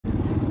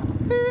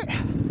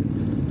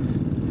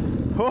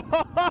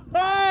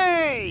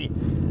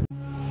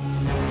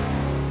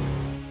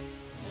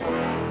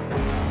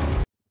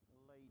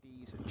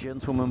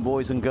Gentlemen,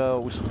 boys and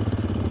girls,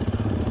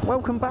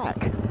 welcome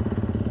back.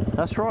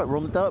 That's right, we're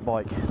on the dirt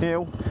bike.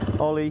 Neil,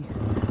 Ollie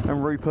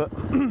and Rupert.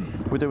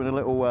 We're doing a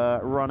little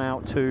run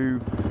out to,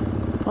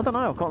 I don't know,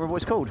 I can't remember what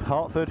it's called.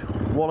 Hertford,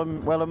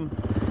 Waltham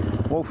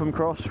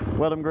Cross,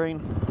 Welham Green,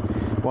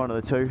 one of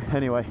the two.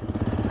 Anyway,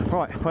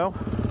 right, well,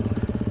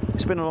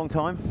 it's been a long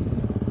time.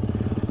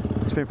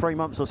 It's been 3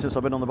 months since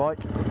I've been on the bike.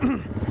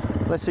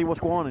 Let's see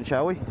what's going on,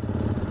 shall we?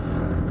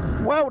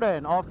 Well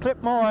then, I've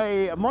clipped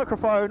my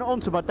microphone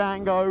onto my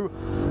dango.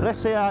 Let's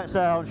see how it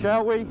sounds,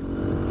 shall we?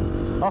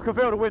 I can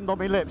feel the wind on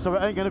my lips, so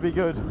it ain't going to be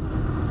good.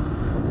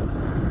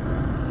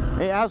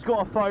 It has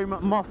got a foam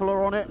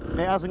muffler on it.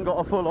 It hasn't got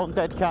a full-on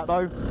dead cat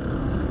though,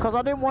 because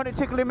I didn't want it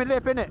tickling my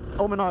lip, innit,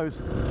 on my nose.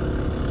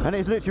 And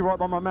it's literally right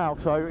by my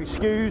mouth, so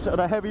excuse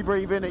the heavy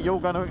breathing that you're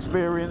going to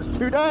experience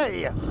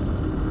today.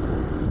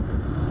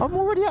 I'm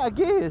already out of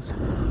gears.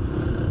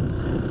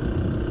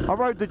 I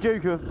rode the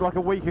Duke like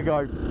a week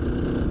ago,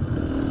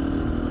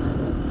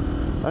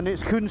 and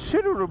it's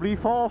considerably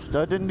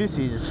faster than this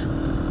is,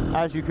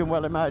 as you can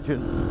well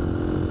imagine.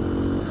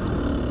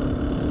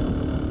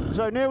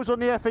 So Neil's on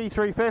the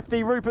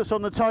FE350, Rupert's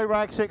on the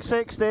Towrag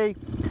 660,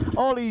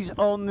 Ollie's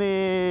on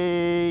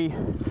the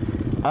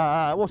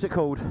what's it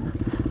called,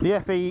 the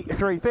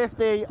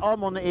FE350,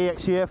 I'm on the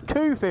exc-f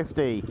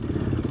 250.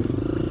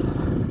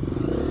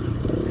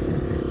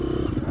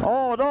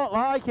 Oh, I don't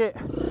like it.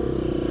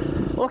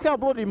 Look how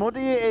bloody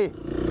muddy it is.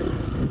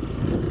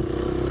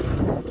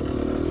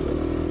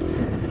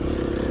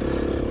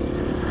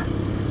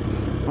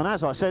 And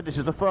as I said, this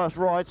is the first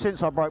ride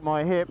since I broke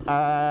my hip,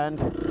 and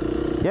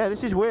yeah,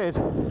 this is weird.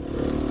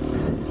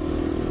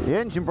 The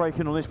engine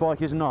braking on this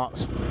bike is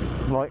nuts.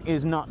 Like,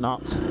 is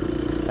nuts.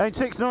 Ain't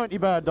 690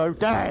 bad though,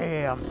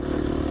 damn!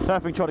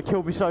 That thing tried to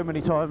kill me so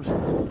many times.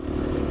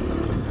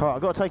 Right,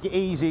 I've got to take it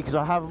easy because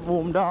I haven't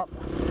warmed up.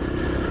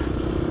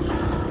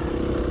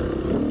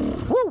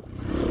 Woo!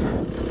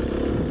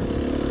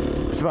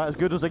 It's about as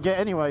good as I get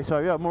anyway, so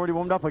yeah, I'm already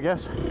warmed up, I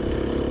guess.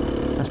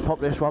 Let's pop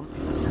this one.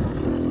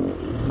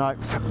 No,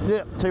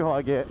 yeah, too high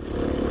a gear.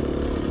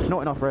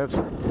 Not enough revs.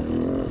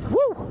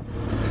 Woo!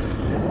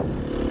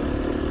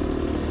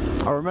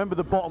 I remember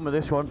the bottom of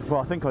this one.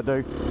 Well, I think I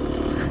do.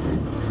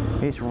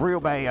 It's real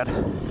bad.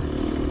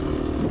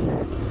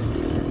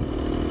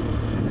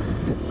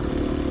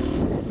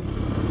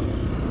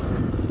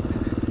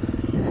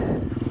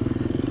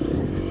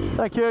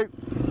 Thank you.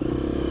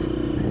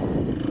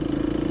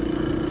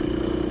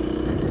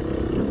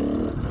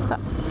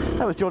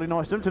 That was jolly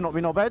nice of them to not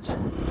be knobheads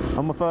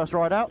on my first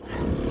ride out.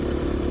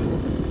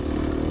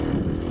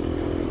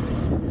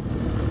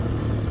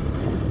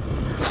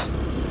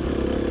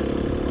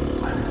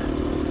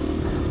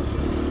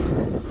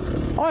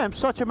 I am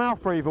such a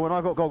mouth breather when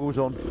I've got goggles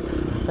on.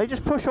 They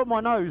just push on my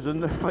nose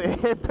and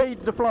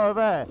impede the flow of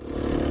air.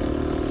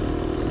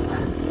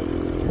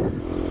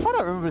 I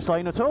don't remember this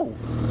lane at all.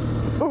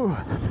 Ooh.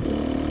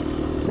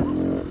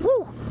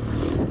 Woo.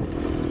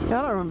 Yeah,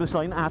 I don't remember this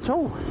lane at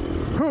all.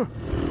 Huh.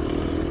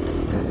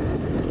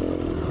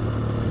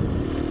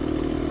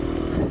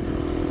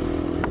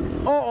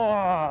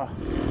 Oh!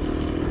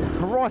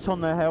 Right on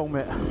the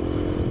helmet.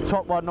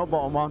 Top one, not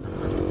bottom one.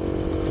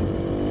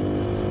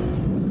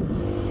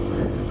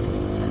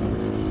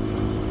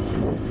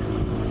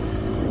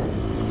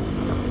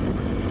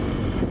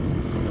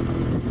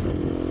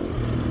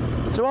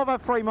 So I've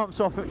had 3 months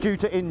off due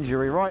to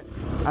injury, right?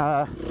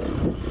 And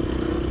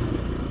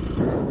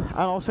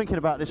I was thinking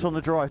about this on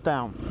the drive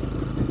down.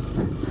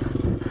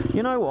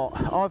 You know what?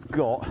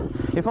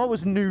 If I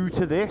was new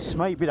to this,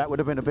 maybe that would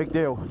have been a big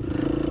deal.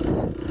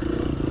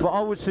 But I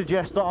would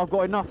suggest that I've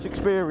got enough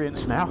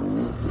experience now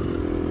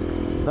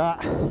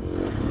that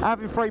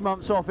having 3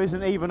 months off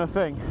isn't even a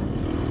thing.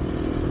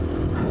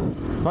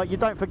 Like, you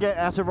don't forget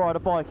how to ride a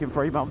bike in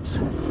 3 months.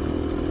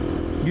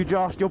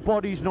 Your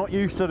body's not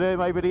used to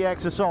maybe the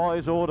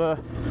exercise or the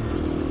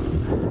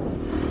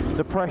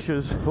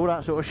pressures, all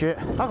that sort of shit.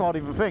 I can't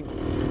even think.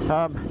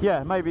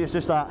 Yeah, maybe it's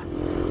just that.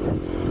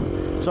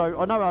 So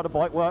I know how the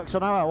bike works, I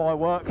know how I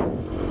work.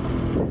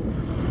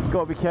 Got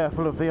to be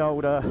careful of the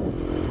old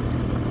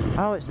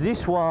oh, it's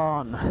this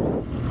one.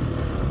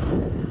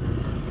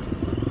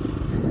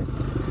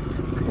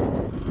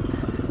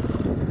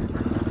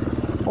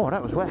 Oh,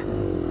 that was wet.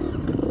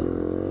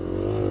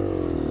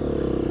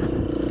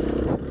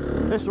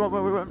 This one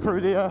where we went through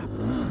the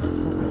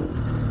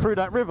through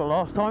that river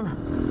last time,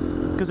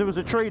 because there was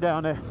a tree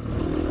down there.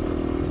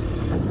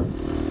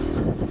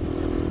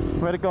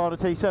 We had a guy on a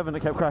T7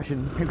 that kept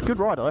crashing. He was a good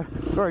rider though,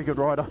 very good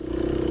rider.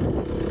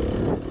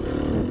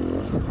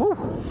 Woo.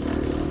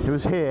 It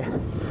was here,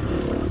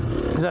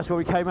 because that's where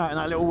we came out in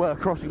that little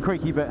crossing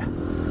creaky bit.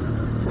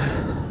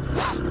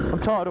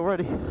 I'm tired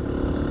already.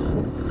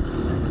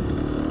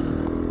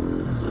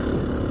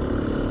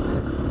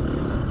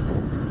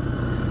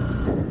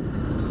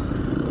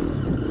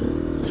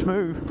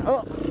 Smooth.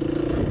 Oh!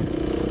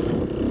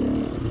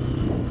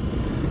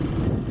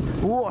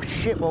 Whoa,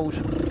 shit balls.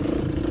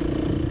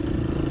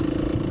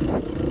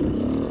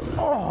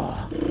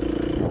 Oh!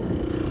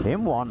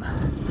 In one.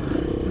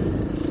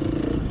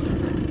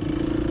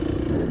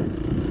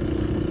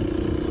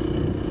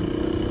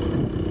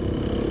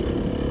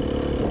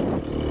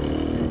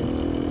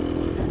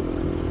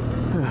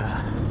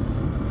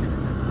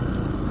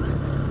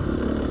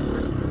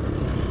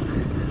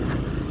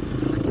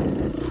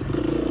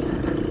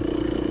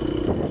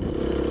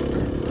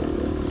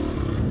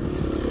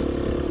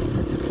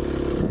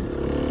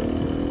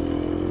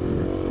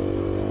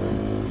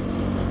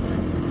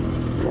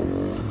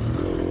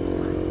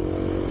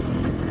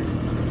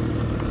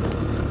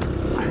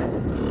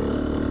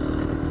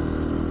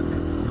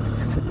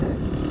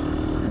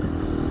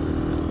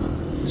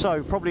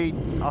 So probably,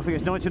 I think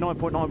it's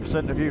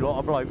 99.9% of you lot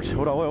are blokes,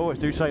 although I always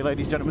do say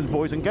ladies, gentlemen,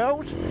 boys and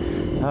girls.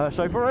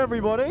 So for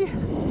everybody,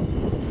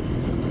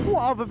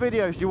 what other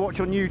videos do you watch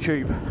on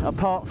YouTube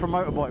apart from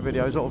motorbike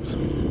videos of?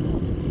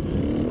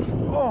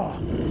 Oh,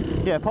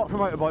 yeah, apart from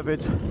motorbike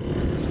vids.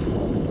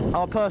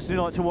 I personally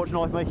like to watch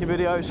knife making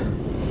videos.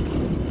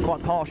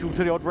 Quite partial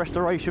to the odd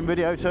restoration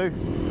video too.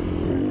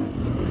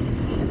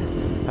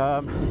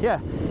 Yeah,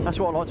 that's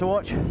what I like to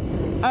watch.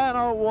 And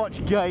I'll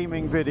watch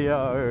gaming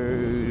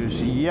videos.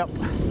 Yep.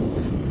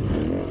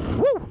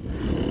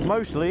 Woo!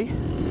 Mostly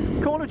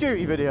Call of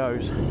Duty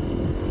videos.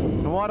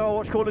 And why do I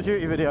watch Call of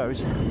Duty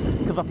videos?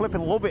 Because I flipping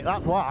love it,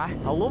 that's why.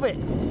 I love it.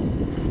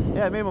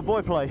 Yeah, me and my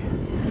boy play.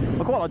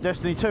 I quite like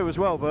Destiny 2 as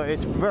well, but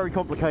it's very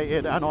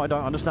complicated and I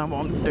don't understand what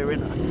I'm doing.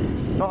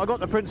 But I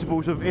got the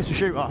principles of it's a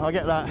shooter, I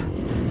get that.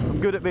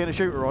 Good at being a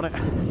shooter on it.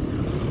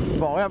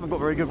 But I haven't got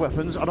very good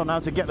weapons. I don't know how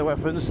to get the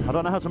weapons. I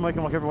don't know how to make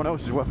them like everyone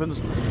else's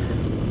weapons.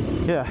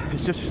 Yeah,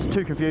 it's just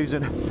too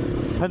confusing.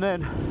 And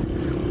then,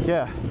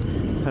 yeah,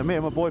 and me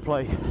and my boy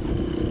play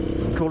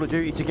Call of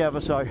Duty together,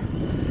 so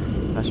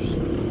that's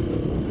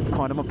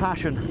kind of my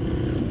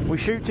passion. We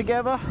shoot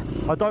together.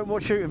 I don't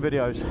watch shooting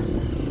videos.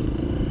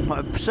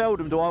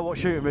 Seldom do I watch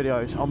shooting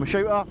videos. I'm a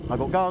shooter, I've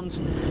got guns,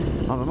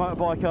 I'm a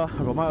motorbiker,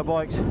 I've got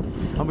motorbikes,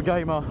 I'm a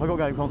gamer, I've got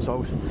game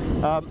consoles.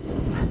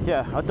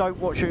 Yeah, I don't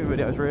watch shooting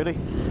videos really.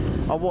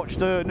 I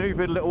watched a new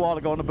vid a little while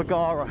ago on a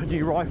Bagara, a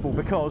new rifle,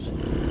 because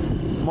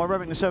my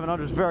Remington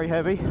 700 is very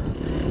heavy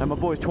and my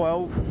boy's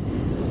 12,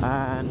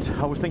 and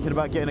I was thinking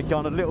about getting a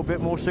gun a little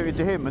bit more suited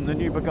to him, and the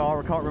new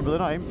Bagara, I can't remember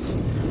the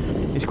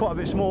name, it's quite a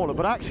bit smaller,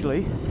 but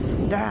actually,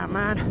 damn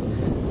man,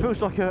 it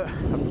feels like a,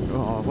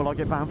 oh, will I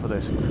get banned for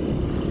this?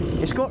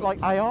 It's got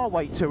like AR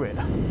weight to it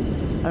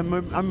and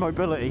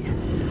mobility.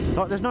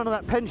 Like there's none of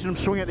that pendulum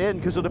swing at the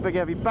end because of the big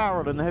heavy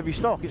barrel and the heavy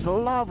stock. It's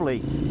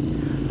lovely,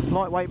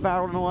 lightweight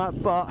barrel and all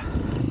that, but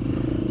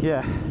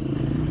yeah,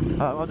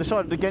 I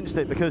decided against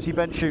it because he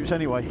bench shoots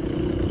anyway,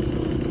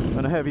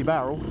 and a heavy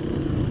barrel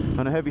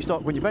and a heavy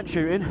stock when you're bench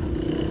shooting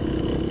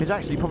is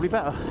actually probably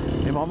better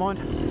in my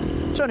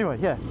mind. So anyway,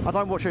 yeah, I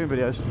don't watch shooting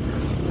videos.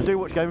 I do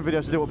watch gaming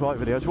videos, I do watch bike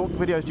videos. What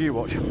videos do you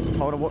watch? I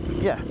want to watch,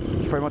 yeah,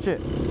 that's pretty much it.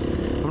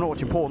 If I'm not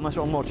watching porn, that's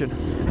what I'm watching.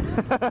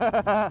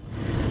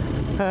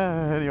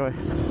 Anyway,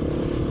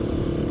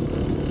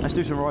 let's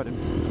do some riding.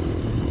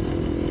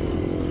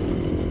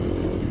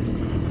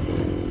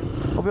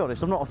 I'll be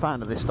honest, I'm not a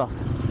fan of this stuff.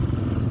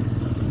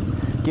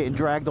 Getting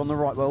dragged on the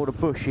right way, all the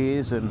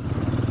bushes and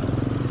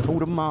all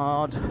the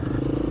mud.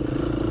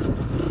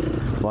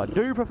 But I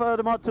do prefer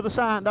the mud to the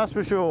sand, that's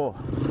for sure.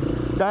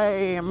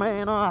 Damn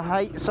man, I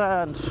hate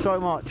sand so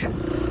much.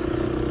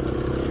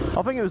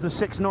 I think it was the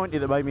 690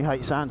 that made me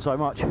hate sand so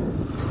much.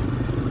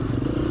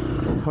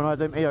 When I had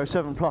them EO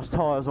 7 Plus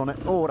tyres on it.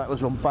 Oh, that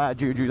was some bad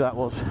juju, that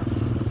was.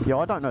 Yeah,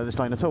 I don't know this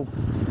lane at all.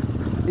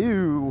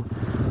 Ew.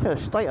 Yeah,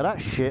 the state of that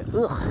shit.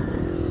 Ugh.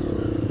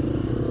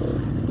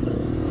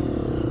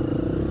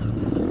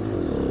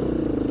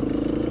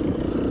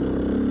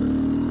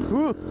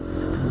 Ooh.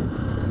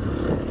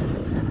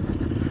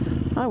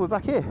 Oh, we're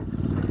back here.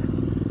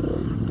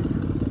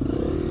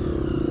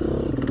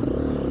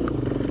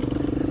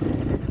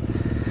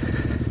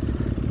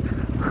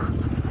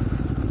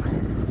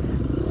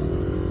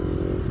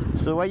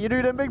 So the way you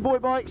do them big boy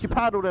bikes, you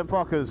paddle them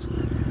fuckers.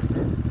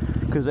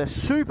 Because they're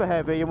super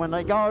heavy, and when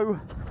they go...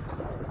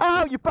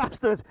 Oh, you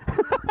bastard!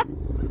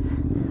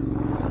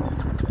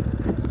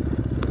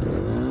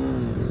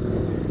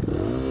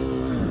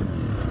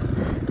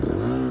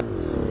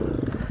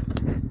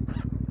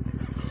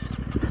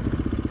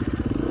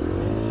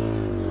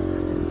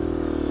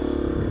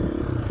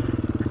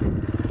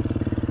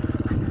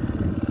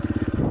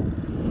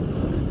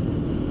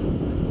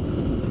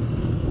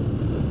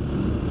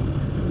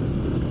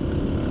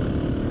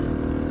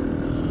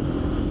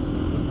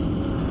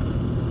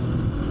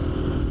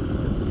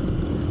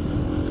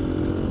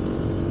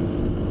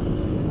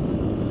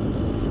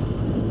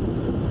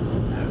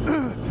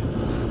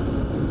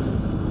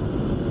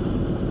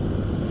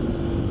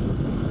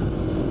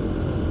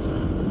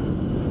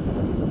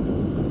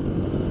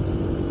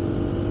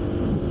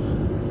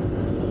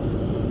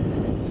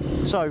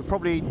 So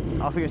probably,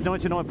 I think it's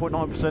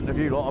 99.9% of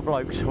you lot are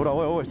blokes, although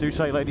I always do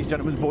say ladies,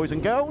 gentlemen, boys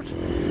and girls.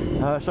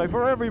 So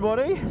for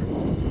everybody,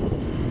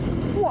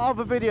 what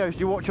other videos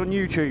do you watch on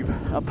YouTube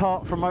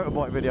apart from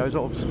motorbike videos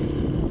of?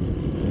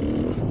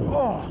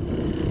 Oh,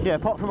 yeah,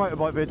 apart from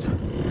motorbike vids.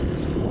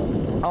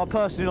 I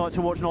personally like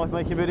to watch knife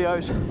making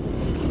videos.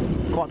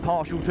 Quite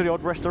partial to the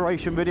odd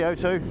restoration video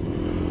too.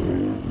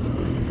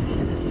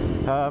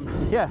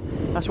 Yeah,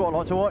 that's what I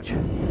like to watch.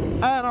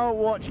 And I'll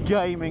watch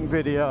gaming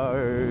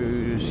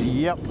videos.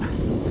 Yep.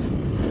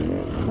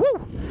 Woo!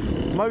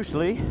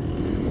 Mostly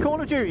Call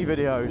of Duty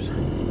videos.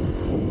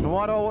 And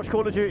why do I watch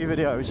Call of Duty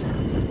videos?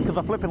 Because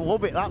I flipping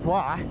love it, that's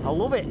why. I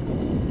love it.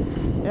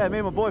 Yeah, me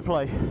and my boy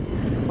play.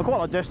 I quite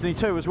like Destiny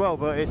 2 as well,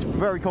 but it's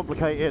very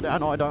complicated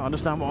and I don't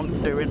understand what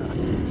I'm doing.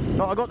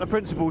 But I got the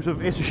principles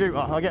of it's a shooter,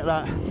 I get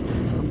that.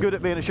 Good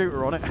at being a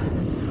shooter on it.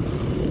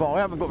 But I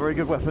haven't got very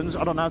good weapons.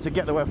 I don't know how to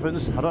get the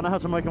weapons. I don't know how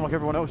to make them like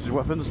everyone else's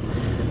weapons.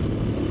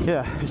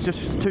 Yeah, it's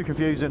just too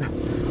confusing.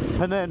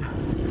 And then,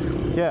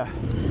 yeah,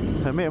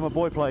 and me and my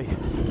boy play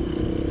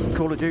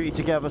Call of Duty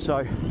together,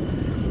 so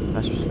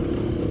that's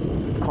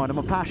kind of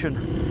my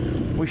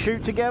passion. We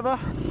shoot together.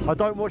 I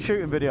don't watch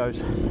shooting videos.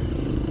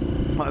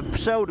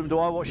 Seldom do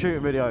I watch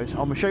shooting videos.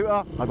 I'm a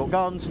shooter, I've got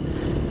guns,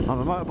 I'm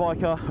a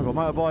motorbiker, I've got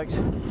motorbikes,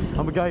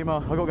 I'm a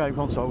gamer, I've got game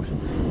consoles.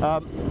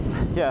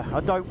 Yeah, I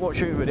don't watch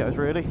shooting videos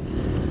really.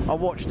 I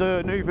watched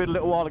a new video a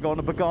little while ago on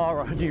a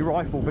Bagara, a new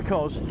rifle,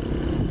 because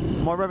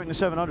my Remington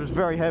 700 is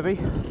very heavy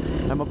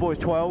and my boy's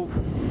 12,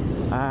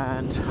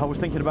 and I was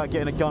thinking about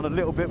getting a gun a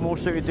little bit more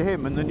suited to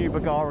him, and the new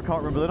Bagara, I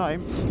can't remember the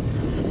name,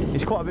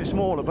 it's quite a bit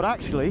smaller, but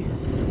actually,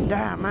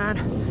 damn man,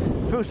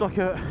 feels like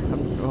a,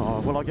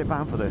 oh, will I get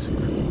banned for this?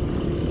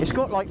 It's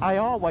got like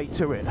AR weight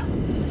to it,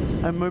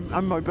 and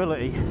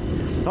mobility.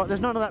 Like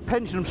there's none of that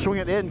pendulum swing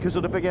at the end because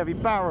of the big heavy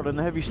barrel and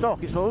the heavy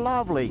stock. It's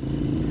lovely,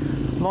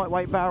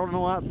 lightweight barrel and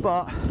all that,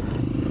 but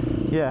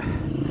yeah,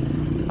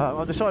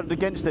 I decided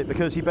against it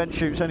because he bench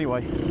shoots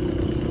anyway,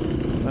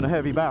 and a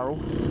heavy barrel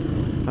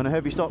and a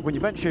heavy stock when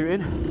you're bench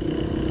shooting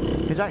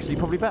is actually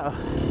probably better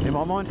in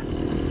my mind.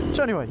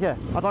 So anyway, yeah,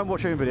 I don't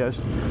watch shooting videos.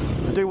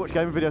 I do watch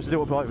gaming videos, I do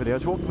watch bike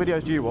videos. What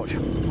videos do you watch? I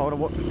want to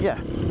watch, yeah,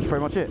 that's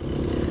pretty much it.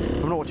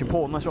 I'm not watching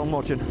porn, that's what I'm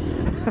watching.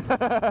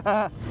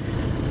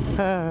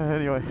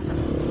 Anyway,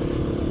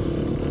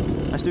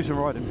 let's do some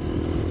riding.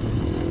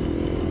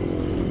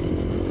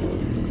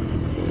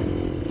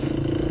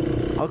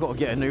 I've got to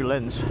get a new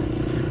lens.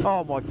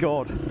 Oh my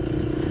god.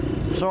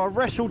 So I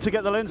wrestled to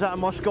get the lens out of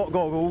my Scott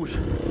goggles.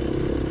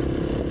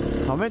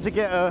 I meant to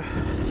get a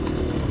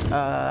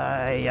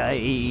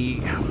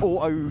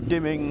auto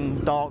dimming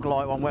dark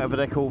light one, whatever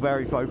they're called,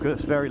 very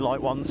focused, very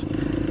light ones,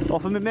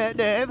 off of my mate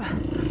Dev,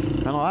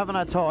 and I haven't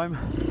had time.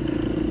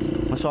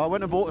 So I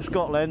went and bought a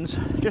Scott lens,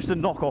 just a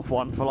knockoff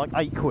one for like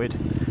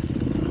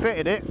 £8.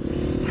 Fitted it.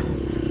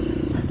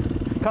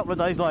 A couple of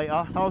days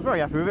later, I was very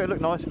happy with it. It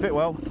looked nice, fit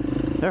well.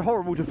 They're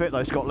horrible to fit,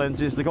 those Scott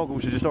lenses. The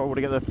goggles are just horrible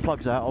to get the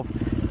plugs out of.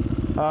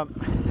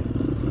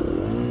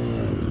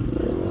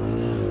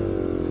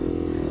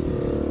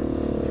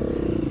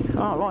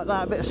 Oh, like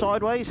that, a bit of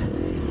sideways.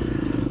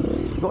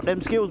 Got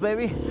them skills,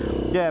 baby.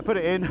 Yeah, put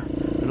it in.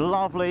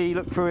 Lovely,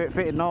 looked through it,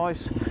 fitted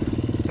nice.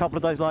 A couple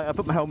of days later, I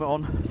put my helmet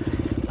on,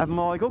 and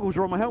my goggles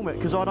are on my helmet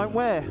because I don't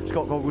wear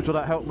Scott goggles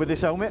with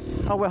this helmet.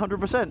 I wear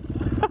 100%.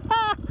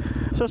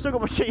 So I still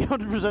got my shitty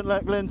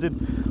 100% lens in,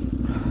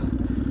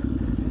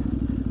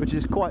 which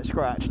is quite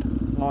scratched,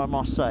 I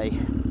must say.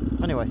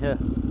 Anyway, yeah.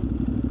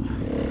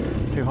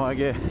 Too high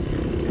gear.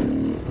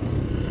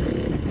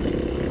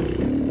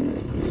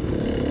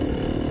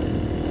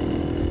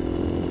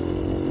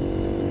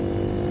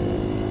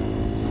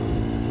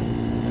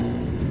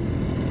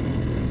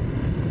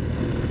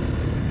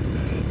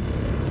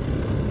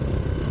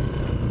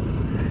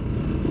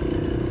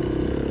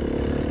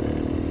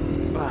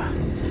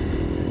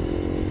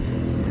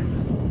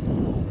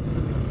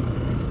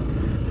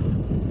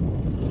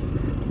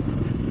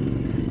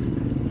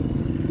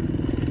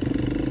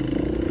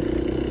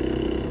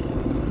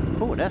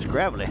 Oh, that's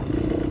gravelly.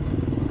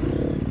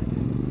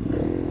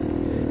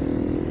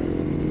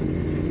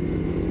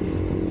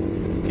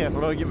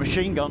 Careful, I don't get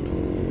machine gunned.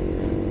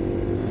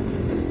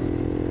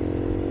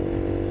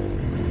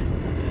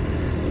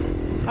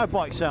 That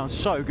bike sounds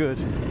so good.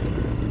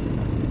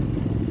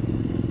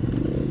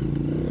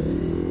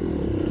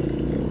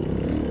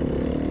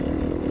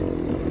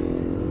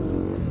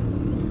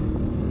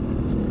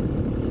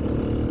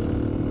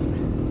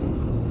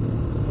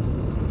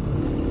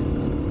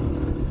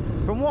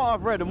 From what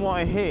I've read and what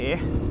I hear,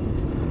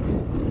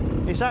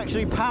 it's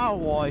actually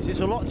power-wise, it's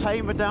a lot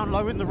tamer down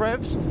low in the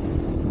revs,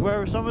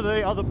 whereas some of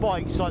the other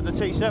bikes, like the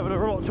T7,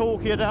 are a lot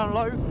torquier down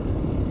low.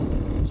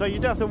 So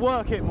you'd have to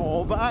work it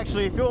more, but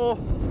actually if you're,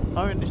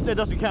 I mean, it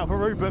doesn't count for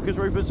Rupert, because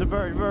Rupert's a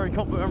very, very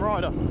competent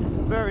rider,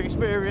 very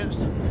experienced,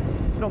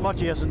 not much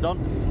he hasn't done.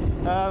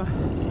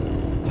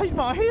 He's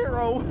my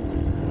hero!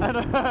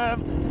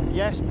 And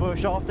yes,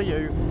 Bush, after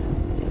you.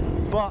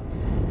 But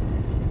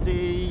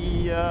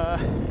the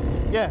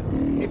yeah,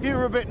 if you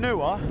were a bit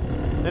newer,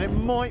 then it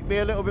might be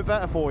a little bit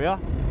better for you,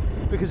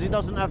 because it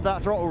doesn't have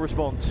that throttle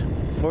response,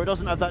 or it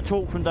doesn't have that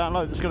torque from down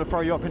low that's going to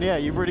throw you up in the air.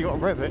 You've really got to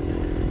rev it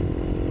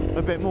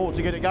a bit more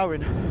to get it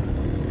going.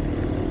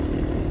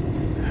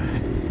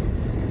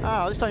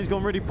 Ah, this thing's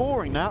gone really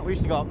boring now. We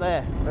used to go up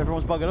there,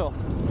 everyone's buggered off.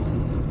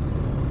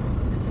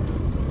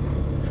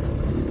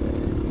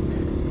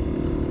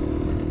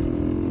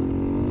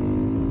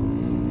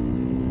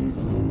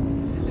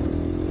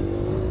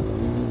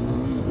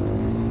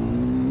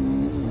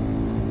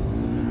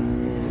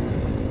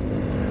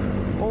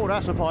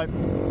 That's a pipe.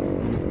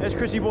 There's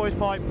Chrissy boy's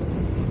pipe.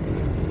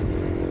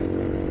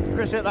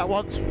 Chris hit that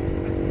once,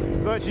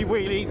 virtually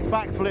wheelie,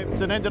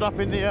 backflipped, and ended up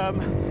in the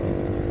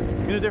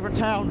in a different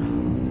town.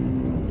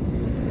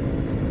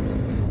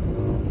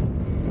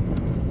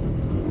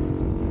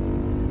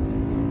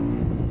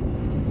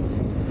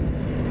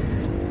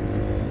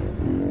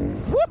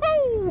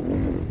 Woohoo!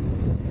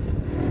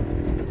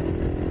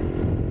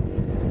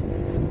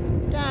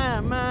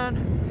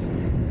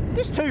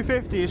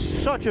 250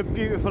 is such a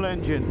beautiful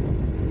engine,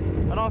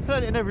 and I've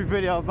said it in every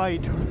video I've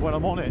made when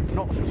I'm on it,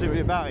 not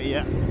specifically about it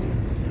yet,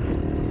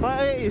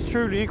 but it is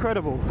truly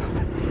incredible.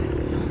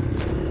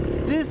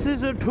 This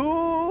is a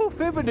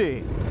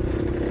 250.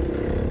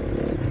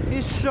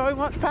 It's so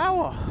much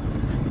power.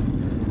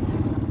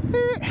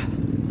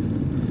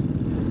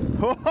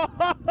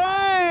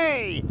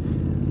 Hey!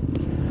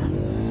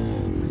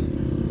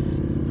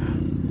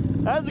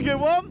 That's a good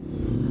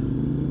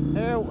one.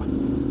 Hell.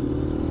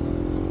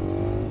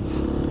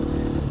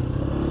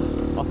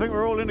 I think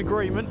we're all in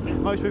agreement,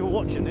 most people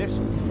watching this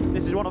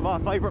is one of our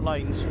favourite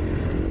lanes.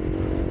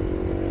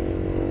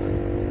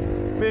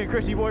 Me and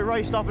Chrissy boy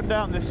raced up and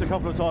down this a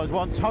couple of times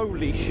once.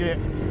 Holy shit.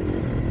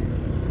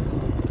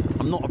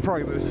 I'm not a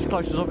pro, but it was as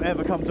close as I've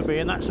ever come to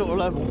being that sort of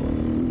level.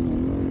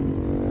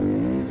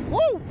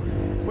 Woo!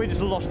 We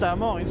just lost our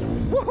minds.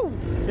 Woo!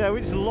 Yeah,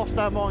 we just lost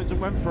our minds and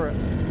went for it.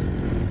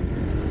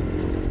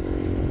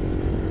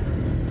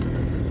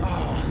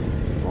 Oh,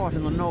 right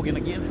in the noggin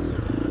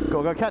again.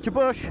 Gotta go catch a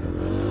bush.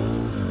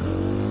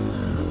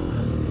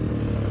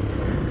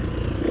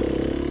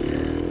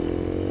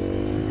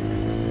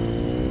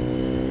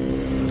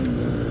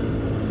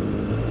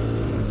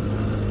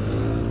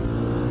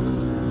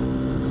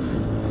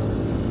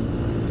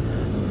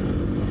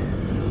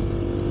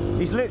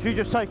 He's literally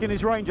just taken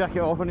his rain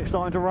jacket off and it's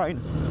starting to rain.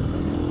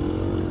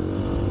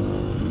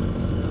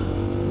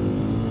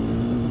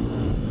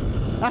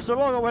 That's the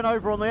log I went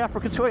over on the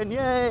Africa Twin,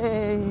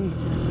 yay!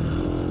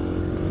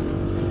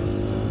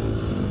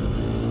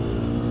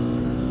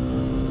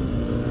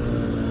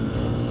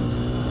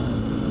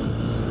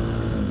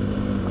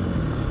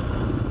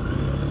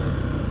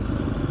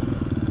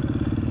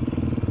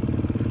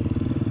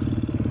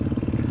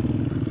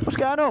 What's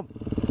going on?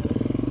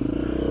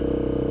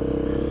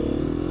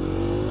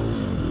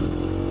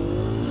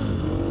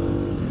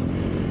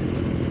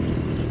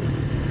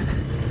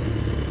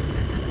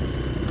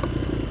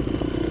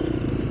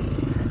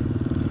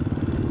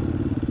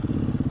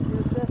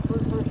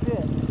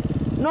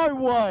 No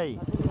way!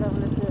 I think he's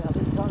having a shit, I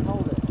think he can't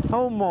hold it.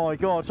 Oh my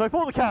god, so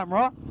for the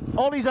camera,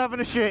 Ollie's having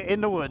a shit in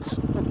the woods.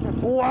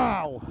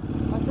 Wow!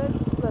 I said,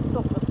 let's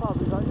stop at the pub,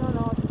 he's like,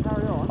 no, I can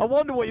carry on. I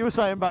wonder what you were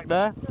saying back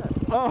there. Yeah.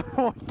 Oh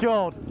my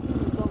god.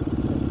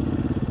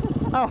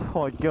 Oh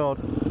my god.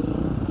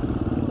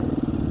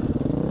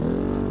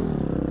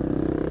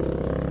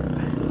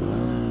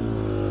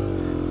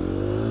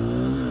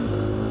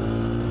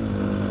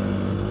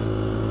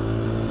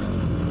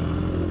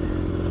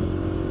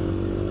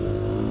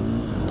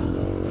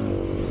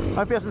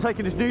 Hope he hasn't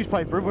taken his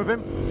newspaper in with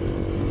him.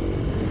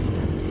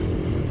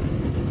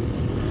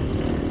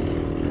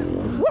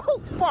 Whoa,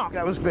 fuck,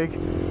 that was big.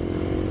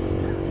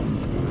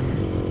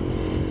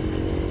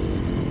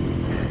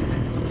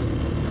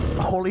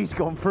 Ollie's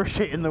gone for a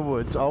shit in the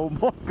woods. Oh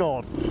my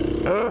god.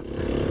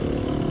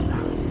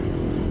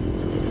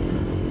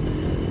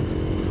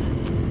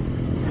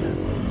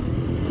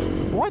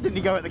 Why didn't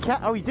he go at the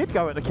calf? Oh, he did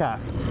go at the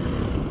calf.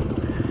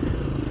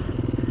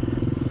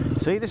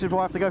 See, this is why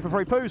I have to go for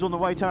free poos on the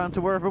way down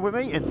to wherever we're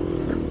meeting.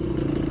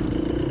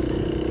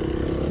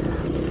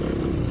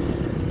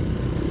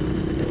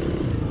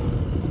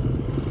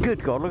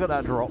 Good God, look at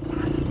that drop.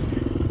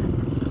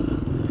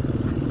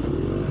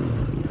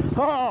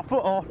 Ah,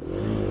 foot off.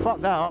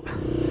 Fuck that up.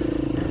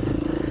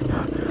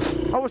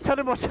 I was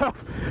telling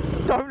myself,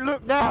 don't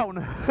look down.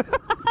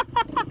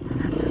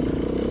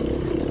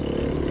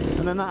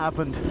 And then that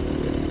happened.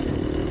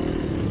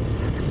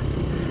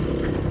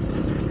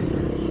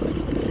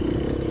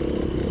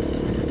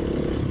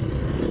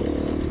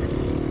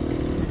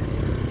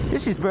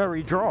 This is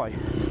very dry.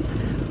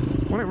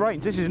 When it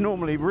rains, this is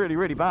normally really,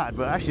 really bad,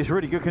 but actually it's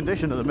really good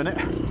condition at the minute.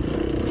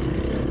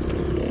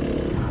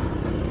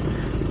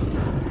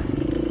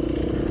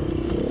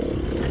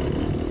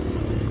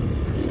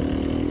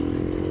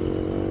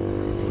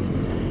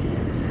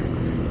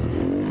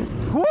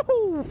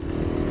 Woohoo!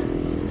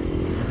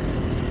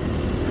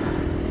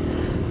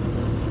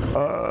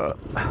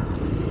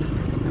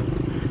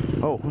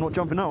 Oh, I'm not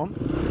jumping that one.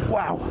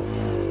 Wow!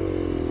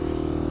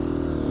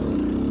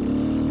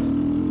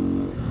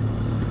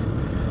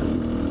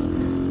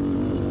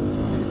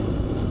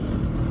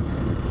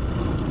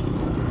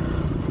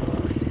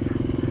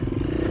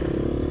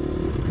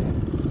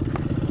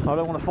 I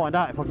don't want to find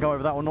out if I can go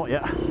over that or not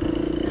yet.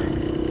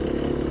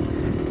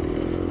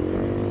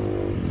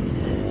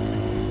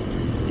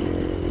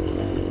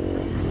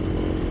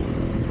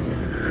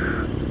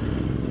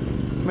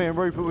 Me and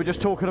Rupert were just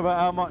talking about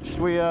how much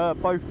we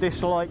both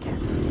dislike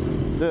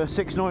the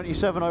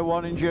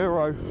 690-701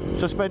 Enduro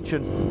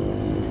suspension.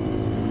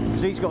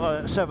 Because he's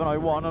got a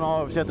 701 and I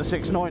obviously had the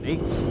 690.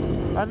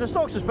 And the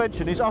stock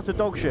suspension is utter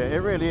dog shit,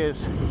 it really is.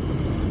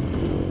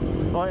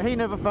 Like, he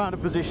never found a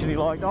position he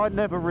liked. I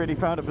never really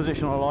found a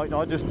position I liked.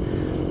 I'm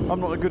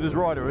not as good as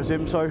rider as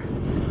him, so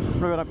I'm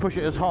not going to push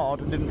it as hard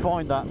and didn't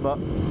find that. But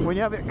when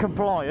you have it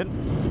compliant,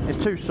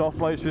 it's too soft,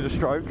 blows through the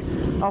stroke.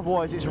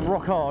 Otherwise, it's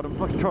rock hard and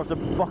fucking tries to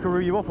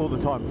buckaroo you off all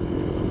the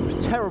time.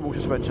 It's terrible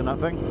suspension, that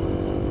thing.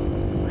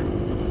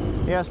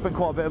 He has spent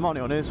quite a bit of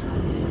money on his.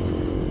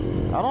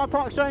 And I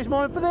part exchanged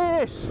mine for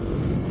this.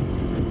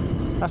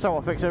 That's how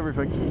I fix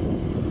everything.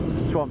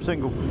 That's why I'm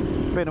single.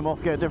 Bin them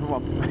off, get a different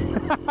one.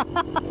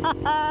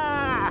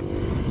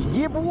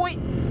 Yeah, boy.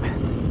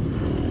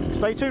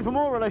 Stay tuned for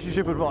more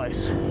relationship advice.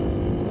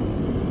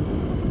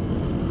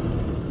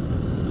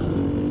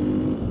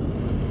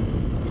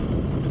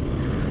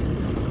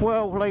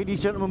 Well,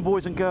 ladies, gentlemen,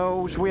 boys and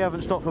girls, we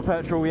haven't stopped for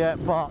petrol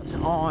yet, but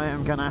I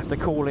am going to have to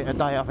call it a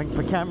day, I think,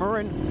 for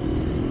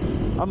cameraing.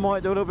 I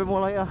might do a little bit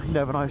more later, you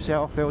never know, see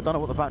how I feel, don't know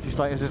what the battery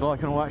status is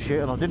like and all that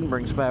shit, and I didn't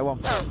bring a spare one.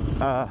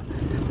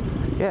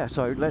 Yeah,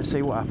 so let's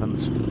see what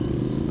happens.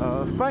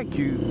 Thank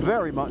you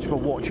very much for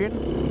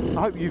watching.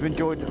 I hope you've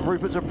enjoyed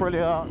Rupert's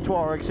Aprilia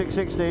Touareg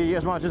 660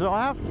 as much as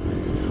I have.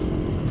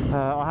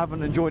 I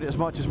haven't enjoyed it as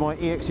much as my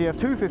exc-f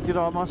 250,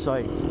 I must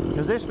say,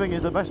 because this thing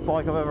is the best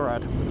bike I've ever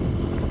had.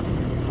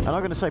 And I'm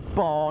going to say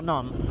bar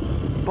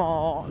none.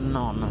 Bar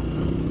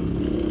none.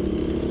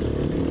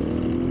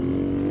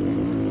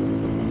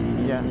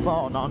 Yeah,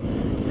 bar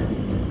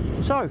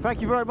none. So,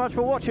 thank you very much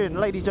for watching,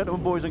 ladies,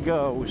 gentlemen, boys and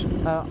girls.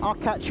 I'll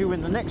catch you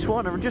in the next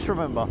one, and just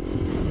remember,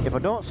 if I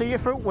don't see you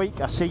for a week,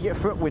 I see you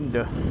for a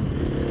window.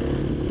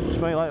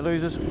 Smell you like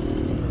losers.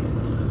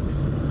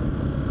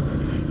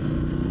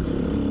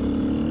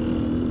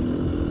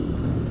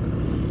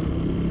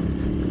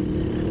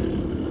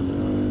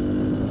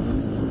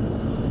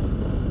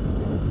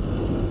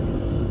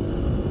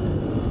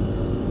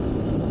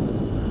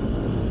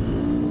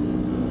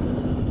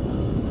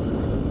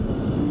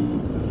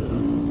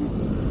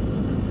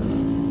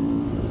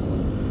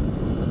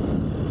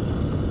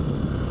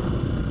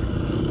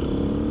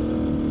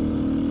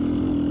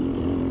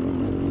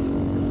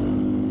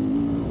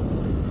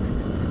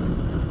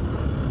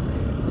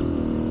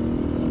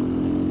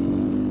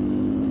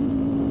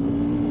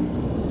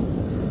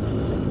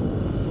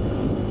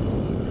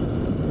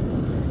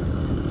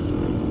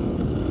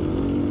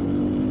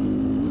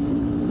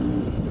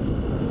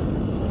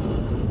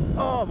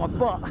 Oh, my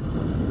butt.